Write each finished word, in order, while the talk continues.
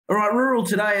All right, Rural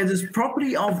today is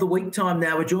property of the week time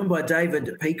now. We're joined by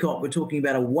David Peacocke. We're talking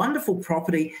about a wonderful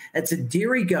property. It's a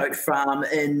dairy goat farm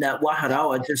in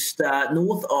Waharoa, just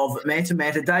north of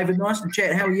Matamata. David, nice to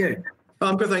chat. How are you?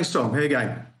 I'm good, thanks, Tom. How are you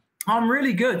going? I'm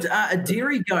really good. A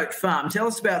dairy goat farm. Tell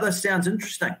us about this. Sounds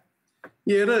interesting.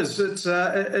 Yeah, it is. It's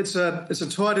a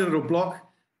tidy little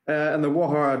block in the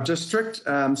Waharoa district,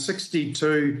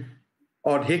 62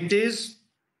 odd hectares.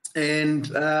 And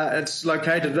it's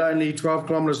located only 12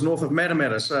 kilometres north of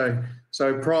Matamata,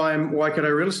 so prime Waikato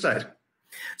real estate.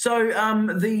 So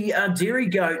the dairy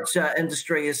goat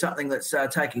industry is something that's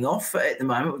taking off at the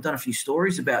moment. We've done a few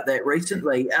stories about that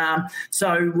recently.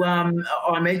 So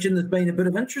I imagine there's been a bit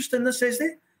of interest in this, has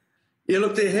there? Yeah,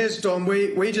 look, there has, Dom.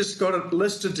 We just got it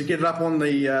listed to get it up on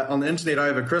the internet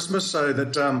over Christmas so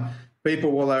that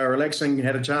people, while they were relaxing,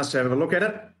 had a chance to have a look at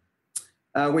it.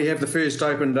 We have the first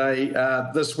open day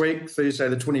this week, Thursday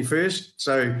the 21st.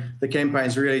 So the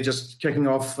campaign's really just kicking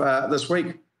off this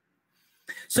week.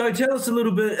 So tell us a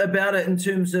little bit about it in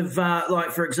terms of,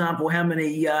 like, for example, how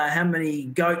many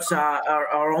goats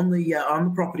are on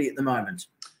the property at the moment?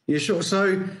 Yeah, sure.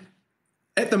 So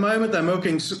at the moment, they're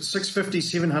milking 650,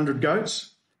 700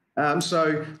 goats.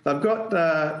 So they've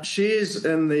got shares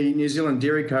in the New Zealand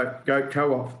Dairy Goat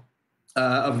Co-op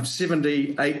of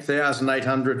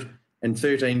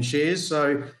 78,813 shares.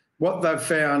 So what they've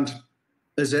found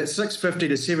is that 650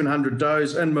 to 700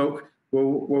 does in milk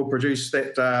will produce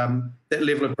that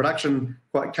level of production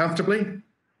quite comfortably.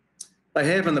 They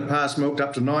have in the past milked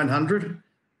up to 900.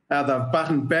 They've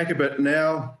buttoned back a bit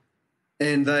now,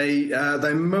 and they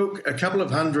milk a couple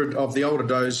of hundred of the older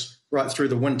does right through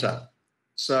the winter.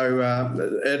 So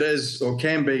it is, or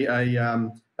can be, a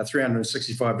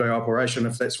 365-day operation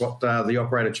if that's what the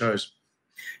operator chose.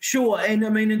 Sure, and I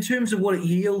mean, in terms of what it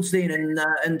yields then, and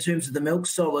in terms of the milk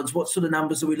solids, what sort of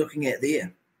numbers are we looking at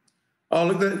there? Oh,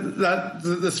 look,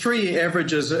 the 3-year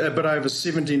average is a bit over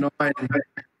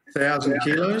 79,000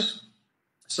 kilos.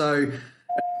 So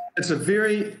it's a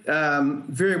very,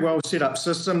 very well set up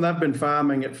system. They've been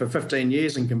farming it for 15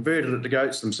 years and converted it to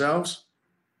goats themselves.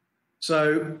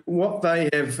 So what they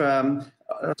have, I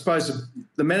suppose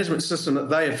the management system that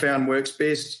they have found works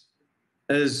best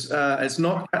is it's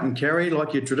not cut and carry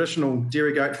like your traditional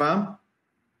dairy goat farm.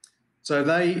 So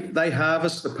they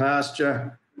harvest the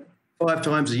pasture 5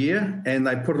 times a year and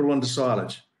they put it all into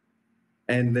silage.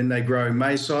 And then they grow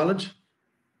maize silage.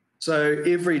 So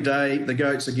every day the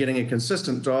goats are getting a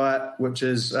consistent diet, which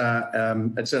is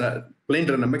it's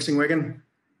blended in a mixing wagon,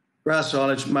 grass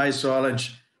silage, maize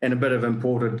silage, and a bit of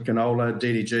imported canola,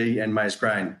 DDG, and maize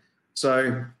grain.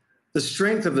 So the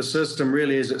strength of the system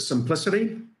really is its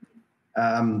simplicity.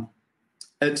 They're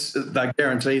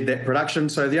guaranteed that production,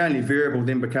 so the only variable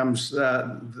then becomes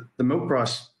the milk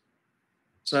price.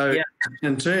 So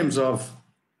in terms of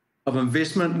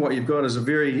investment, what you've got is a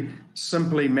very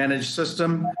simply managed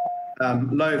system,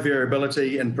 low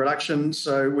variability in production,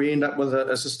 so we end up with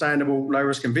a sustainable,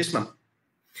 low-risk investment.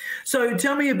 So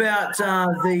tell me about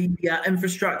the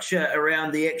infrastructure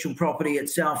around the actual property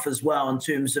itself as well in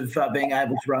terms of being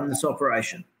able to run this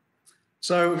operation.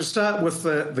 So to start with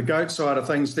the goat side of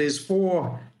things, there's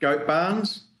 4 goat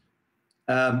barns.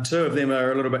 2 of them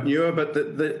are a little bit newer, but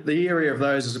the area of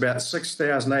those is about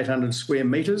 6,800 square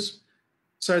metres.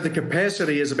 So the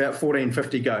capacity is about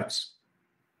 1,450 goats.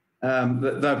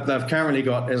 They've currently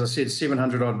got, as I said,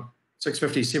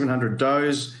 650, 700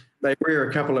 does. They rear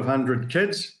a couple of hundred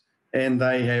kids, and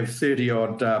they have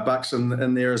 30-odd bucks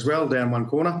in there as well, down one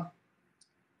corner.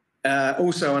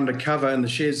 Also under cover in the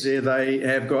sheds there, they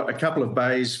have got a couple of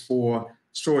bays for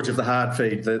storage of the hard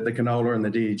feed, the canola and the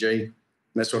DDG, and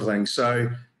that sort of thing. So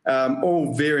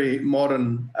all very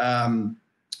modern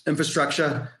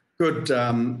infrastructure, good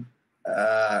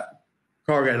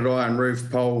corrugated iron roof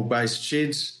pole-based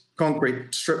sheds,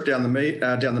 concrete strip down the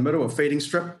middle, a feeding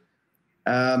strip.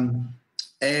 And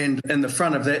in the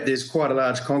front of that, there's quite a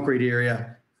large concrete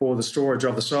area for the storage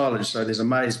of the silage. So there's a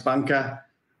maize bunker,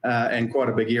 and quite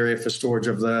a big area for storage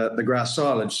of the grass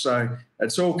silage. So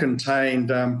it's all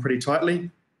contained pretty tightly.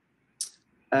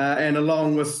 And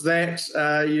along with that,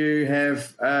 you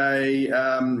have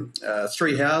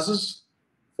 3 houses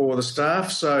for the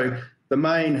staff. So the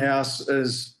main house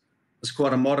is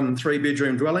quite a modern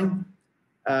 3-bedroom dwelling.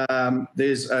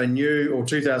 There's a new or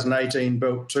 2018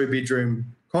 built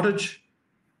 2-bedroom cottage.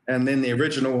 And then the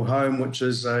original home, which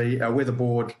is a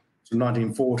weatherboard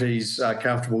 1940s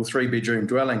comfortable 3-bedroom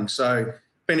dwelling. So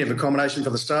plenty of accommodation for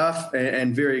the staff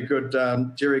and very good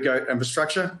dairy goat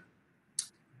infrastructure.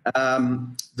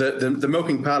 The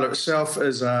milking parlour itself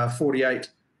is a 48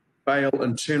 bale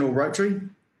internal rotary.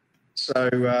 So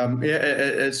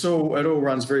it all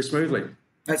runs very smoothly.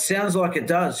 It sounds like it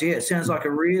does, yeah. It sounds like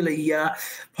a really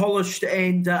polished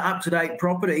and up-to-date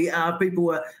property.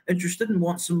 People are interested and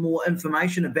want some more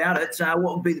information about it.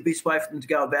 What would be the best way for them to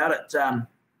go about it?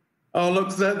 Oh,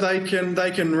 look, they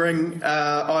can ring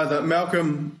either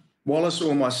Malcolm Wallace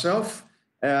or myself.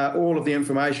 All of the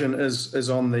information is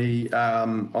on the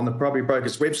Property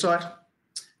Brokers website.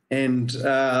 And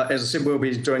as I said, we'll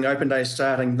be doing open day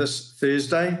starting this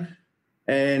Thursday.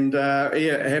 And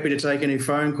happy to take any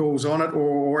phone calls on it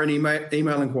or any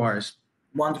email inquiries.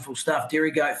 Wonderful stuff.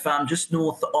 Dairy Goat Farm, just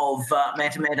north of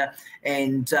Matamata.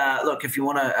 And look, if you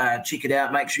want to check it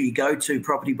out, make sure you go to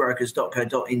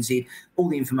propertybrokers.co.nz. All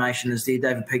the information is there.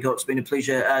 David Peacocke, it's been a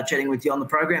pleasure chatting with you on the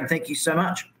program. Thank you so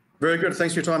much. Very good.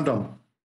 Thanks for your time, Dom.